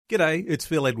G'day, it's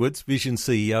Phil Edwards, Vision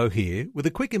CEO here, with a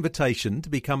quick invitation to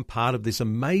become part of this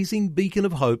amazing beacon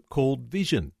of hope called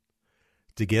Vision.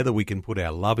 Together we can put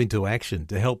our love into action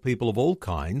to help people of all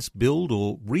kinds build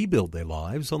or rebuild their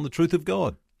lives on the truth of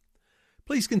God.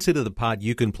 Please consider the part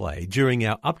you can play during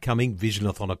our upcoming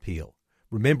Visionathon appeal,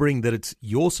 remembering that it's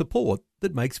your support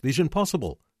that makes Vision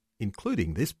possible,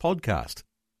 including this podcast.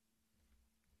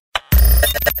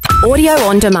 Audio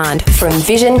on demand from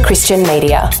Vision Christian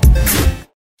Media.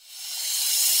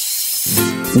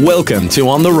 Welcome to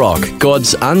On The Rock,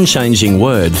 God's unchanging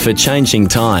word for changing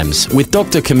times, with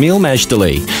Dr. Camille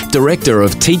Majdali, Director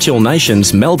of Teach All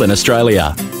Nations, Melbourne,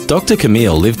 Australia. Dr.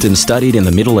 Camille lived and studied in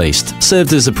the Middle East,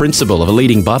 served as a principal of a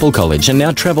leading Bible college, and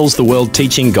now travels the world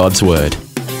teaching God's word.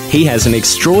 He has an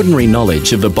extraordinary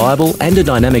knowledge of the Bible and a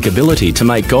dynamic ability to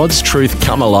make God's truth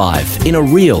come alive in a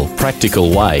real,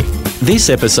 practical way.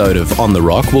 This episode of On The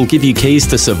Rock will give you keys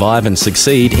to survive and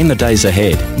succeed in the days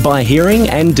ahead by hearing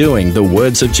and doing the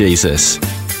words of Jesus.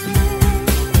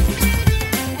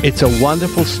 It's a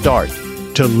wonderful start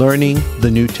to learning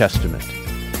the New Testament.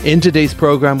 In today's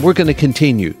program, we're going to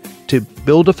continue to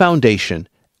build a foundation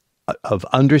of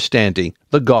understanding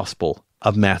the Gospel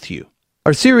of Matthew.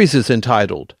 Our series is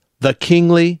entitled The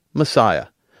Kingly Messiah,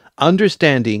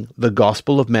 Understanding the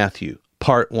Gospel of Matthew,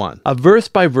 Part 1, a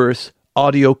verse-by-verse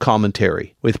audio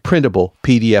commentary with printable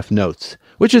PDF notes,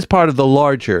 which is part of the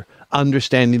larger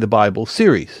Understanding the Bible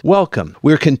series. Welcome.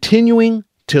 We're continuing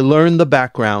to learn the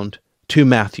background to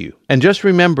Matthew. And just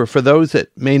remember, for those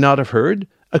that may not have heard,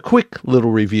 a quick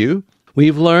little review.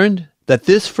 We've learned that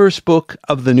this first book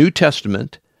of the New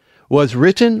Testament was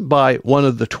written by one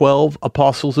of the 12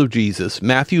 apostles of Jesus,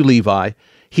 Matthew Levi.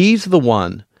 He's the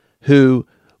one who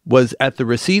was at the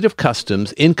receipt of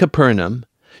customs in Capernaum.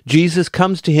 Jesus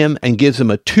comes to him and gives him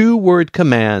a 2-word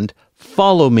command,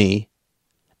 follow me,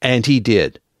 and he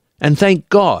did. And thank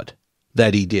God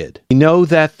that he did. We know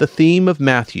that the theme of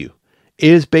Matthew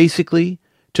is basically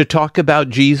to talk about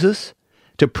Jesus,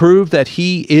 to prove that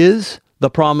he is the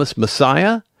promised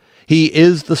Messiah. He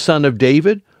is the Son of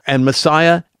David, and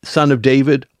Messiah, Son of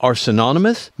David are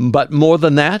synonymous. But more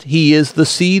than that, he is the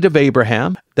seed of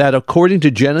Abraham, that according to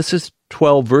Genesis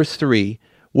 12, verse 3,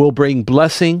 will bring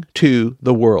blessing to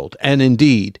the world. And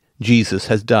indeed, Jesus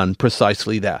has done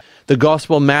precisely that. The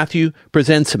Gospel of Matthew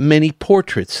presents many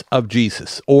portraits of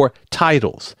Jesus, or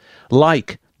titles,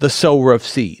 like the sower of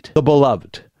seed, the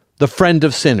beloved, the friend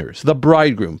of sinners, the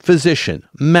bridegroom, physician,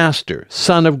 master,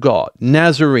 Son of God,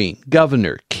 Nazarene,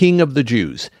 governor, King of the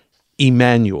Jews,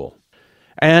 Emmanuel.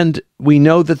 And we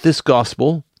know that this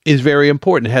gospel is very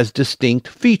important. It has distinct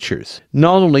features.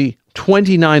 Not only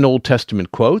 29 Old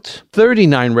Testament quotes,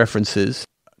 39 references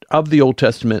of the Old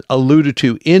Testament alluded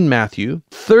to in Matthew.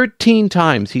 13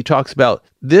 times he talks about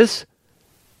this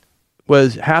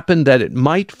happened that it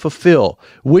might fulfill,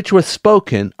 which was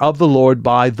spoken of the Lord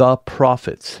by the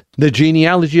prophets. The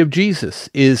genealogy of Jesus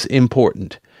is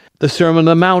important. The Sermon on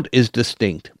the Mount is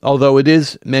distinct, although it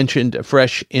is mentioned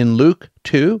afresh in Luke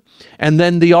 2. And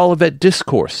then the Olivet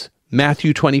Discourse,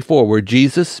 Matthew 24, where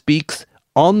Jesus speaks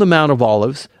on the Mount of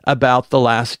Olives about the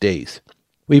last days.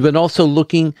 We've been also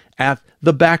looking at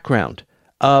the background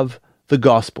of the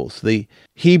Gospels, the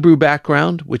Hebrew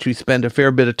background, which we spend a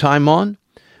fair bit of time on,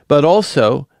 but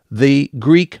also the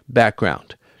Greek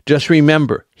background. Just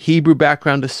remember, Hebrew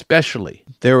background especially.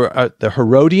 There are the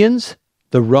Herodians,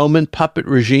 the Roman puppet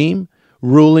regime,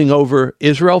 ruling over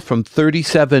Israel from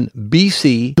 37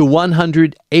 BC to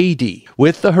 100 AD.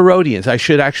 With the Herodians, I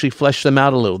should actually flesh them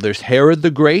out a little. There's Herod the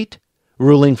Great,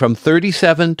 ruling from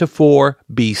 37 to 4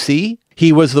 BC.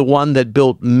 He was the one that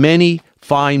built many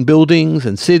fine buildings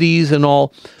and cities and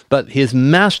all, but his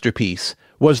masterpiece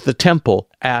was the temple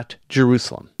at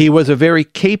Jerusalem. He was a very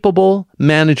capable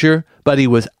manager, but he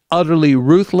was utterly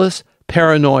ruthless,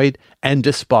 paranoid, and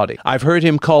despotic. I've heard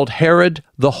him called Herod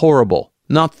the Horrible,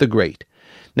 not the Great.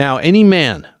 Now, any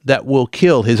man that will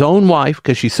kill his own wife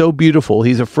because she's so beautiful,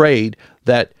 he's afraid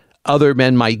that other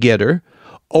men might get her,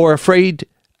 or afraid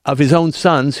of his own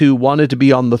sons who wanted to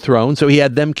be on the throne, so he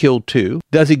had them killed too.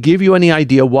 Does it give you any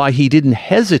idea why he didn't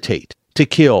hesitate to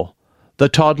kill the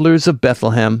toddlers of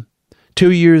Bethlehem,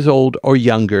 2 years old or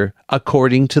younger,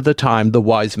 according to the time the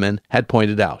wise men had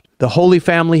pointed out? The Holy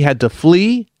Family had to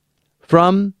flee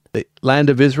from the land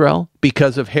of Israel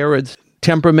because of Herod's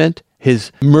temperament,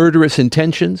 his murderous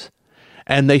intentions,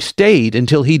 and they stayed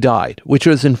until he died, which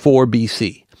was in 4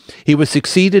 BC. He was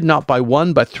succeeded not by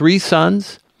one, but 3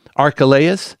 sons,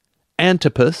 Archelaus,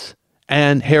 Antipas,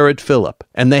 and Herod Philip,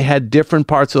 and they had different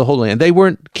parts of the Holy Land. They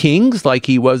weren't kings like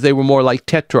he was, they were more like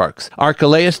tetrarchs.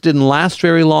 Archelaus didn't last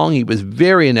very long, he was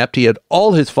very inept, he had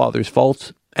all his father's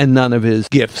faults, and none of his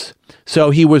gifts.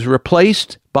 So he was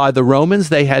replaced by the Romans.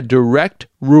 They had direct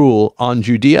rule on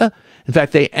Judea. In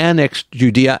fact, they annexed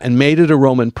Judea and made it a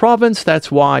Roman province.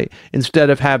 That's why instead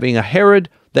of having a Herod,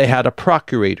 they had a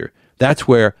procurator. That's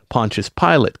where Pontius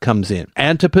Pilate comes in.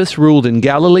 Antipas ruled in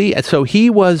Galilee, and so he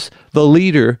was the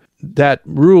leader that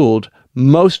ruled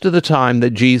most of the time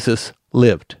that Jesus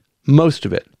lived, most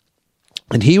of it.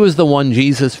 And he was the one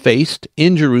Jesus faced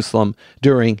in Jerusalem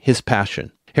during his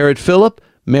passion. Herod Philip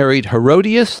married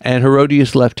Herodias, and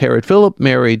Herodias left Herod Philip,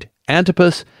 married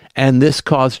Antipas, and this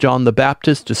caused John the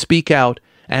Baptist to speak out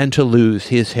and to lose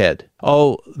his head.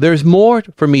 Oh, there's more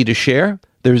for me to share.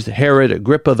 There's Herod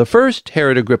Agrippa I,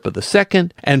 Herod Agrippa II,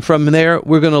 and from there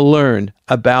we're going to learn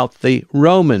about the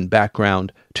Roman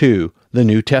background to the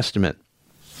New Testament.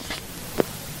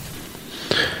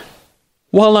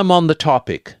 While I'm on the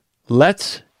topic,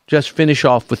 let's just finish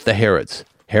off with the Herods.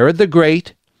 Herod the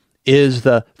Great is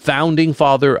the founding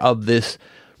father of this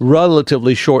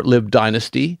relatively short-lived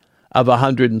dynasty of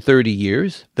 130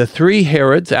 years. The three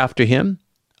Herods after him,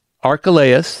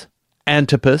 Archelaus,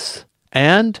 Antipas,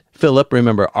 and Philip.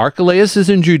 Remember, Archelaus is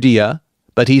in Judea,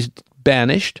 but he's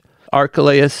banished.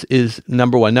 Archelaus is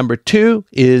number one. Number two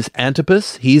is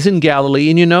Antipas. He's in Galilee,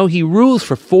 and he rules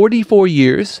for 44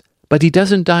 years, but he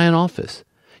doesn't die in office.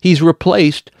 He's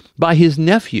replaced by his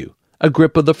nephew,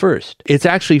 Agrippa I. It's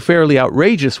actually fairly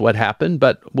outrageous what happened,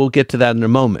 but we'll get to that in a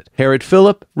moment. Herod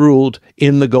Philip ruled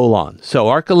in the Golan. So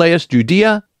Archelaus,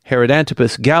 Judea, Herod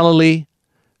Antipas, Galilee,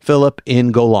 Philip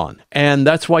in Golan. And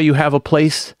that's why you have a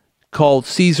place called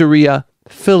Caesarea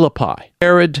Philippi.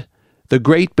 Herod the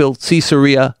Great built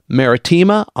Caesarea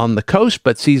Maritima on the coast,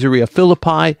 but Caesarea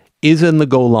Philippi is in the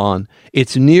Golan.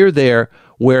 It's near there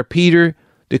where Peter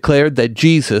declared that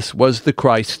Jesus was the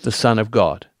Christ, the Son of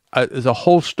God. There's a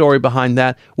whole story behind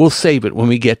that. We'll save it when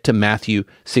we get to Matthew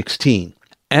 16.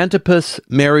 Antipas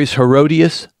marries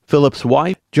Herodias, Philip's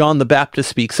wife. John the Baptist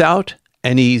speaks out,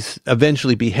 and he's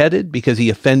eventually beheaded because he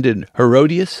offended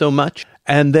Herodias so much.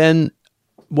 And then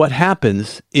what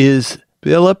happens is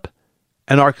Philip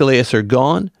and Archelaus are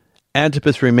gone.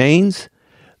 Antipas remains.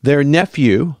 Their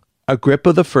nephew,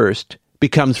 Agrippa I,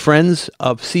 becomes friends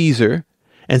of Caesar.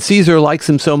 And Caesar likes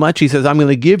him so much, he says, I'm going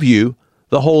to give you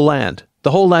the whole land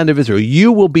of Israel.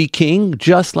 You will be king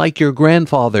just like your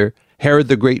grandfather, Herod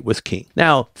the Great, was king.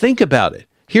 Now, think about it.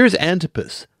 Here's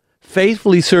Antipas,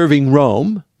 faithfully serving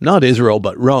Rome, not Israel,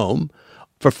 but Rome,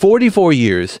 for 44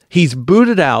 years. He's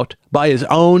booted out by his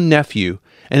own nephew,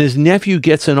 and his nephew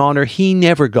gets an honor he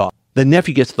never got. The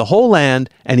nephew gets the whole land,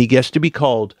 and he gets to be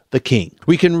called the king.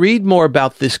 We can read more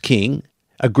about this king,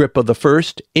 Agrippa I,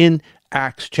 in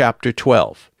Acts chapter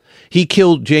 12. He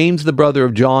killed James, the brother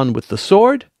of John, with the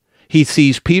sword. He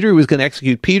seized Peter, who was going to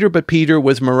execute Peter, but Peter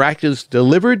was miraculously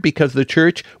delivered because the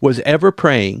church was ever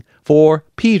praying for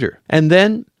Peter. And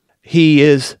then he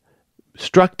is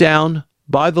struck down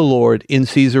by the Lord in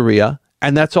Caesarea,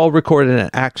 and that's all recorded in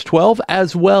Acts 12,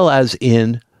 as well as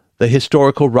in the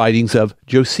historical writings of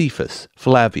Josephus,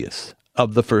 Flavius,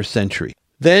 of the first century.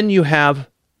 Then you have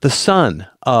the son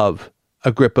of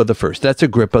Agrippa I. That's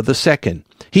Agrippa II.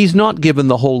 He's not given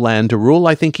the whole land to rule.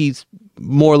 I think he's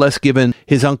more or less given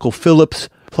his uncle Philip's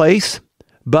place.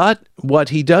 But what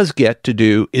he does get to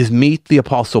do is meet the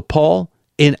Apostle Paul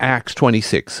in Acts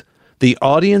 26. The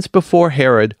audience before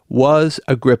Herod was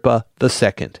Agrippa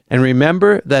II. And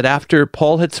remember that after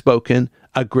Paul had spoken,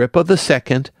 Agrippa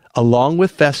II, along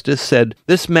with Festus, said,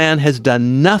 this man has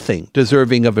done nothing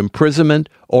deserving of imprisonment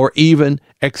or even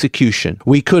execution.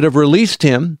 We could have released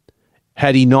him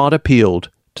had he not appealed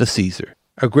to Caesar.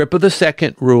 Agrippa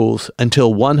II rules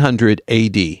until 100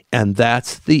 AD, and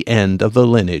that's the end of the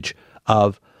lineage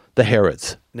of the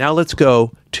Herods. Now let's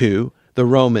go to the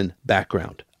Roman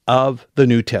background of the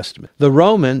New Testament. The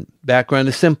Roman background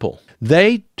is simple.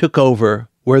 They took over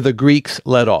where the Greeks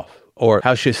led off, or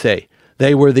how should I say,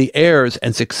 they were the heirs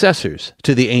and successors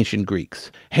to the ancient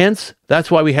Greeks. Hence,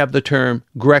 that's why we have the term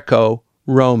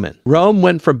Greco-Roman. Rome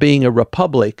went from being a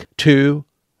republic to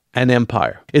an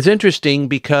empire. It's interesting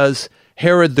because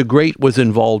Herod the Great was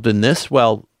involved in this,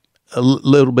 well, a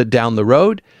little bit down the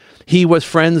road. He was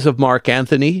friends of Mark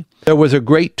Antony. There was a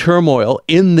great turmoil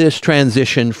in this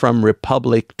transition from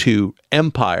republic to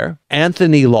empire.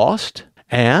 Antony lost,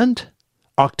 and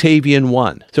Octavian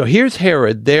won. So here's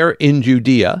Herod there in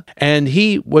Judea, and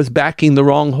he was backing the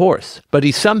wrong horse, but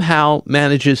he somehow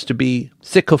manages to be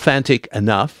sycophantic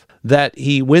enough that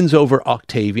he wins over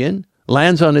Octavian,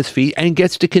 lands on his feet, and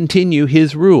gets to continue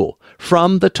his rule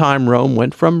from the time Rome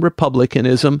went from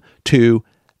republicanism to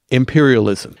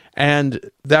imperialism. And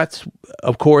that's,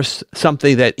 of course,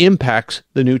 something that impacts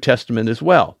the New Testament as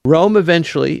well. Rome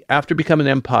eventually, after becoming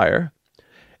an empire,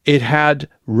 It had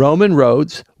Roman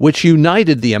roads, which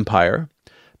united the empire,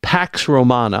 Pax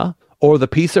Romana, or the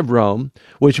Peace of Rome,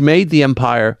 which made the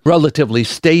empire relatively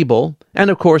stable, and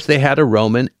of course they had a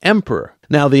Roman emperor.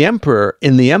 Now the emperor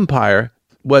in the empire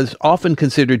was often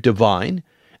considered divine,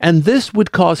 and this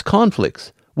would cause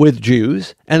conflicts with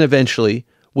Jews and eventually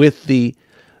with the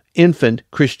infant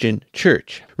Christian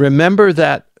church. Remember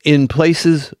that in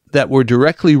places that were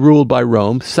directly ruled by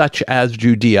Rome, such as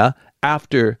Judea,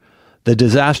 after the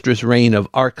disastrous reign of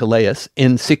Archelaus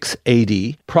in 6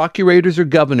 AD, procurators or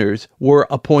governors were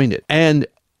appointed. And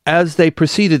as they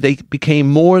proceeded, they became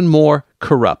more and more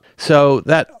corrupt. So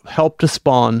that helped to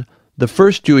spawn the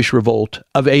first Jewish revolt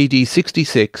of AD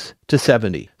 66 to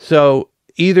 70. So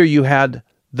either you had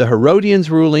the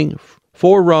Herodians ruling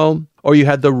for Rome, or you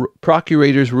had the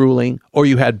procurators ruling, or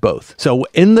you had both. So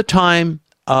in the time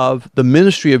of the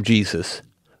ministry of Jesus,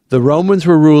 the Romans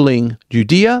were ruling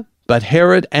Judea, but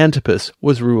Herod Antipas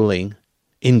was ruling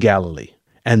in Galilee.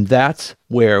 And that's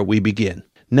where we begin.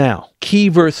 Now, key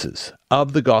verses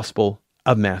of the Gospel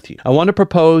of Matthew. I want to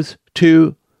propose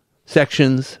two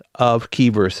sections of key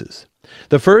verses.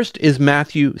 The first is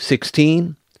Matthew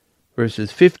 16,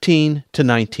 verses 15 to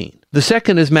 19. The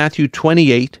second is Matthew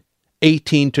 28,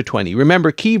 18 to 20.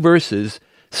 Remember, key verses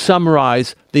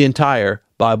summarize the entire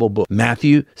Bible book.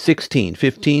 Matthew 16,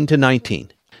 15 to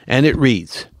 19. And it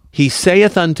reads, He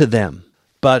saith unto them,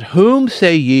 But whom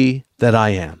say ye that I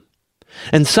am?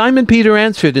 And Simon Peter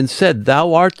answered and said,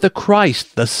 Thou art the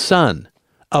Christ, the Son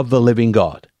of the living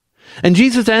God. And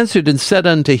Jesus answered and said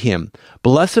unto him,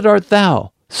 Blessed art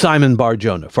thou, Simon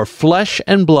Bar-Jonah, for flesh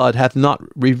and blood hath not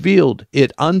revealed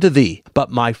it unto thee,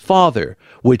 but my Father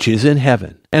which is in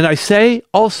heaven. And I say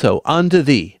also unto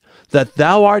thee, that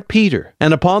thou art Peter,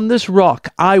 and upon this rock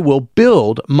I will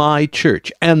build my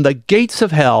church, and the gates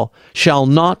of hell shall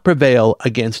not prevail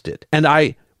against it. And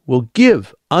I will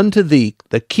give unto thee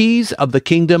the keys of the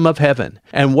kingdom of heaven.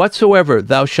 And whatsoever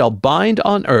thou shalt bind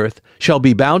on earth shall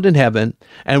be bound in heaven,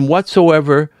 and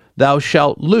whatsoever thou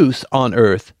shalt loose on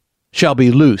earth shall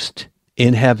be loosed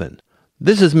in heaven.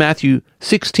 This is Matthew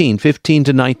 16, 15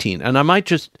 to 19. And I might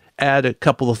just add a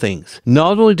couple of things.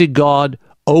 Not only did God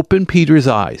open Peter's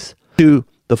eyes to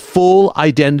the full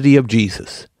identity of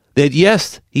Jesus, that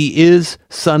yes, he is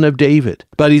Son of David,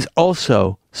 but he's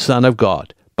also Son of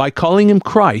God. By calling him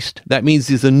Christ, that means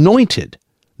he's anointed,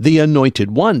 the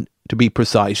anointed one, to be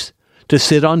precise, to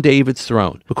sit on David's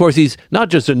throne. Of course, he's not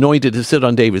just anointed to sit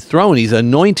on David's throne, he's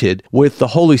anointed with the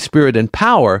Holy Spirit and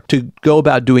power to go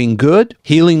about doing good,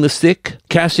 healing the sick,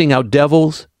 casting out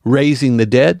devils, raising the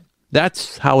dead.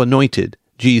 That's how anointed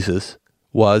Jesus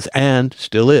was and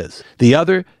still is. The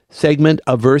other segment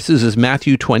of verses is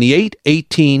Matthew 28,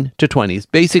 18 to 20. It's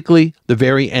basically the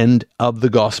very end of the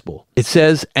gospel. It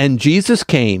says, And Jesus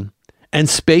came and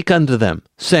spake unto them,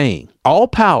 saying, All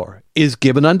power is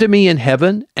given unto me in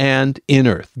heaven and in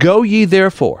earth. Go ye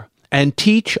therefore, and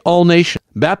teach all nations,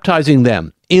 baptizing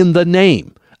them in the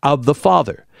name of the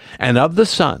Father, and of the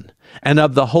Son, and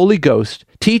of the Holy Ghost,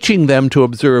 teaching them to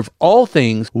observe all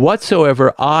things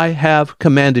whatsoever I have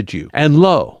commanded you. And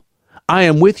lo, I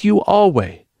am with you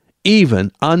always,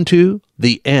 even unto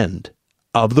the end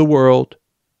of the world.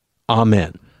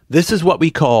 Amen. This is what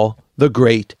we call the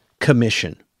Great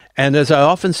Commission. And as I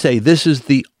often say, this is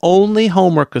the only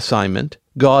homework assignment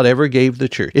God ever gave the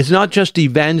church. It's not just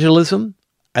evangelism,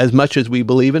 as much as we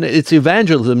believe in it. It's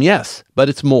evangelism, yes, but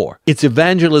it's more. It's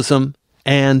evangelism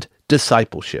and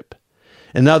discipleship.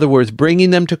 In other words,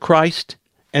 bringing them to Christ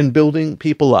and building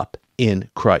people up in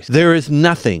Christ. There is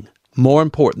nothing more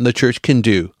important the church can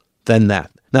do than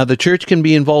that. Now, the church can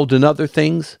be involved in other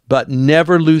things, but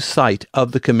never lose sight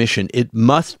of the commission. It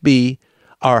must be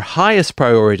our highest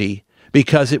priority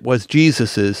because it was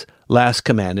Jesus's last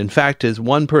command. In fact, as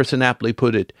one person aptly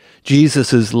put it,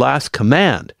 Jesus's last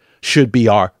command should be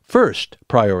our first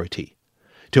priority,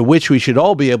 to which we should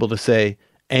all be able to say,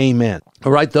 Amen.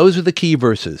 All right, those are the key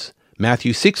verses.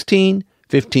 Matthew 16,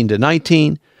 15 to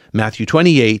 19, Matthew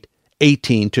 28,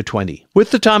 18 to 20.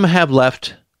 With the time I have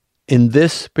left in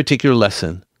this particular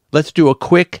lesson, let's do a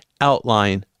quick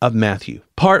outline of Matthew.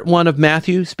 Part 1 of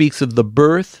Matthew speaks of the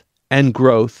birth and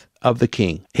growth of the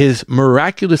King. His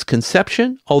miraculous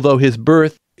conception, although his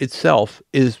birth itself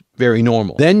is very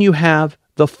normal. Then you have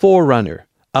the forerunner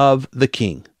of the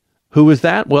King. Who is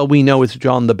that? Well, we know it's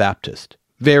John the Baptist,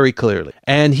 very clearly.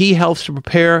 And he helps to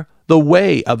prepare the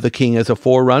way of the King as a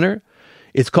forerunner.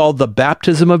 It's called the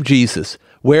baptism of Jesus,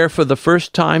 where for the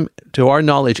first time, to our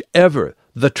knowledge ever,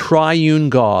 the triune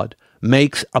God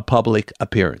makes a public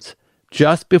appearance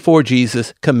just before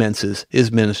Jesus commences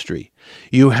his ministry.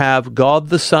 You have God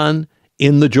the Son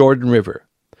in the Jordan River.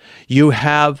 You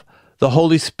have the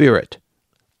Holy Spirit,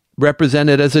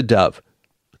 represented as a dove,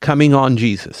 coming on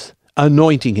Jesus,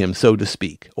 anointing him, so to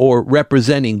speak, or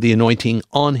representing the anointing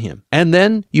on him. And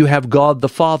then you have God the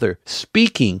Father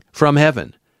speaking from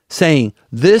heaven, saying,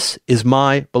 "This is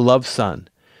my beloved Son,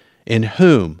 in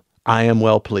whom I am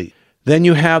well pleased." Then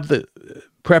you have the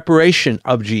preparation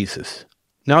of Jesus,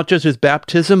 not just his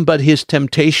baptism, but his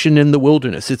temptation in the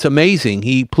wilderness. It's amazing.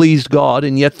 He pleased God,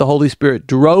 and yet the Holy Spirit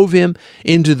drove him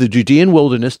into the Judean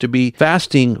wilderness to be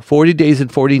fasting 40 days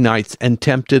and 40 nights and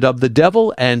tempted of the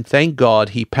devil, and thank God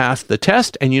he passed the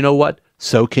test, and you know what?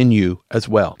 So can you as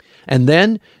well. And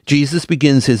then Jesus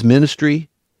begins his ministry.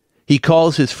 He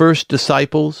calls his first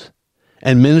disciples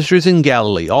and ministers in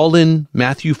Galilee, all in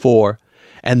Matthew 4,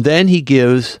 and then he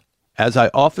gives, as I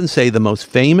often say, the most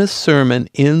famous sermon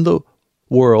in the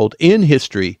world, in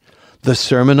history, the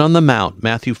Sermon on the Mount,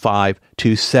 Matthew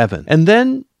 5-7. And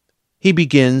then he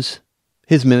begins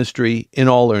his ministry in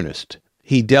all earnest.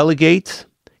 He delegates,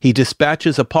 he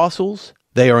dispatches apostles,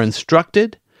 they are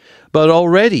instructed, but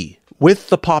already with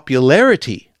the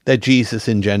popularity that Jesus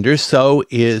engenders, so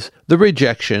is the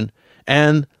rejection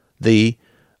and the,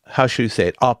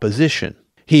 opposition.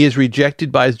 He is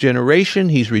rejected by his generation.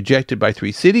 He's rejected by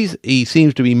 3 cities. He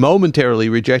seems to be momentarily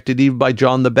rejected even by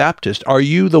John the Baptist. Are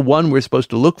you the one we're supposed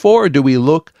to look for, or do we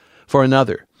look for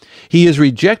another? He is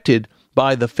rejected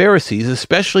by the Pharisees,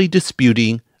 especially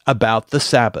disputing about the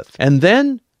Sabbath. And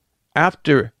then,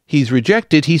 after he's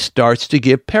rejected, he starts to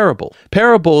give parables.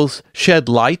 Parables shed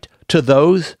light to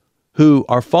those who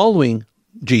are following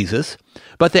Jesus,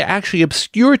 but they actually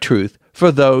obscure truth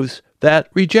for those that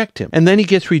reject him. And then he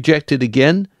gets rejected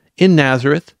again in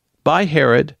Nazareth by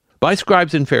Herod, by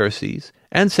scribes and Pharisees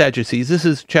and Sadducees. This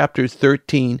is chapters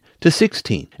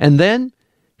 13-16. And then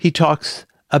he talks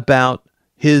about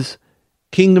his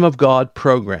kingdom of God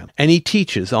program. And he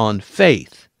teaches on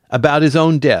faith, about his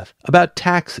own death, about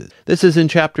taxes. This is in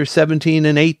chapter 17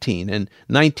 and 18 and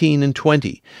 19 and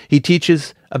 20. He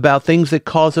teaches about things that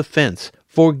cause offense,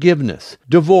 forgiveness,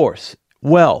 divorce,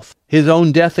 wealth, his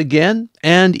own death again,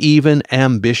 and even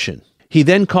ambition. He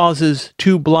then causes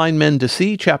 2 blind men to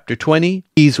see, chapter 20.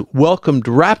 He's welcomed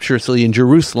rapturously in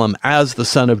Jerusalem as the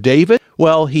Son of David.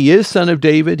 Well, he is Son of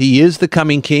David, he is the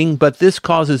coming king, but this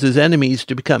causes his enemies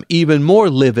to become even more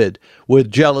livid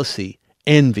with jealousy,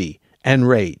 envy, and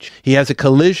rage. He has a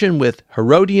collision with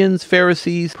Herodians,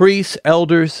 Pharisees, priests,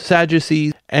 elders,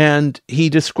 Sadducees, and he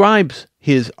describes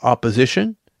his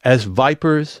opposition as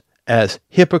vipers, as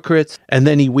hypocrites, and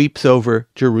then he weeps over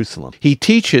Jerusalem. He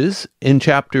teaches in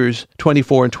chapters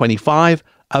 24 and 25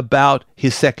 about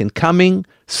his second coming,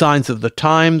 signs of the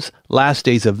times, last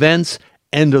days events,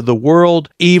 end of the world,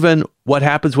 even what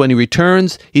happens when he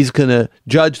returns. He's going to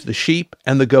judge the sheep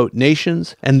and the goat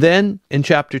nations. And then in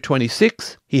chapter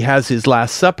 26, he has his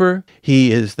Last Supper.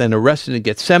 He is then arrested in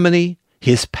Gethsemane.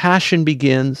 His passion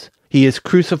begins. He is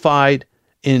crucified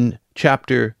in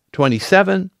chapter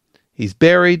 27. He's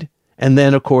buried. And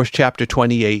then, of course, chapter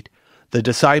 28, the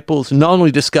disciples not only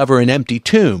discover an empty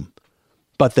tomb,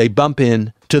 but they bump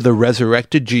in to the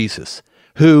resurrected Jesus,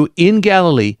 who in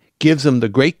Galilee gives them the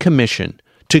Great Commission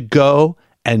to go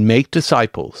and make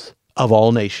disciples of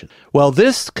all nations. Well,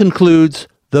 this concludes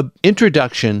the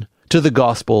introduction to the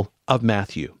Gospel of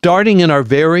Matthew. Starting in our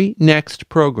very next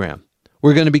program,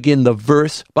 we're going to begin the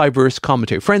verse-by-verse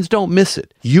commentary. Friends, don't miss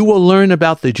it. You will learn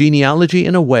about the genealogy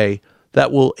in a way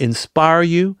that will inspire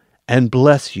you and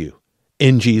bless you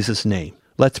in Jesus' name.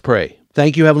 Let's pray.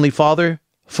 Thank you, Heavenly Father,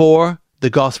 for the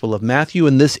Gospel of Matthew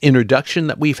and this introduction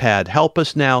that we've had. Help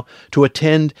us now to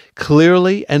attend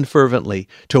clearly and fervently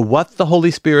to what the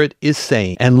Holy Spirit is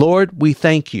saying. And Lord, we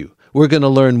thank you. We're going to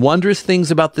learn wondrous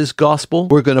things about this gospel.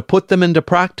 We're going to put them into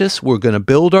practice. We're going to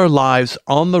build our lives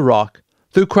on the rock.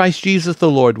 Through Christ Jesus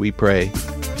the Lord, we pray.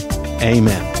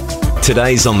 Amen.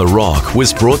 Today's On The Rock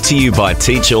was brought to you by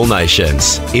Teach All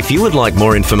Nations. If you would like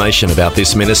more information about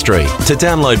this ministry, to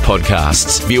download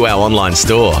podcasts, view our online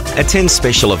store, attend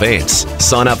special events,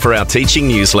 sign up for our teaching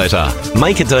newsletter,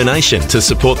 make a donation to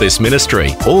support this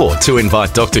ministry, or to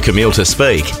invite Dr. Camille to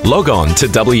speak, log on to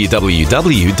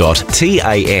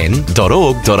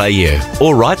www.tan.org.au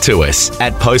or write to us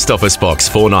at Post Office Box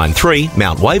 493,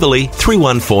 Mount Waverley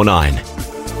 3149.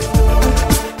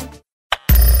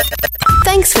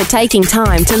 Thanks for taking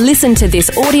time to listen to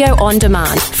this audio on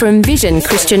demand from Vision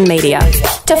Christian Media.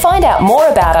 To find out more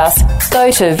about us, go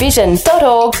to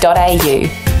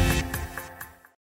vision.org.au.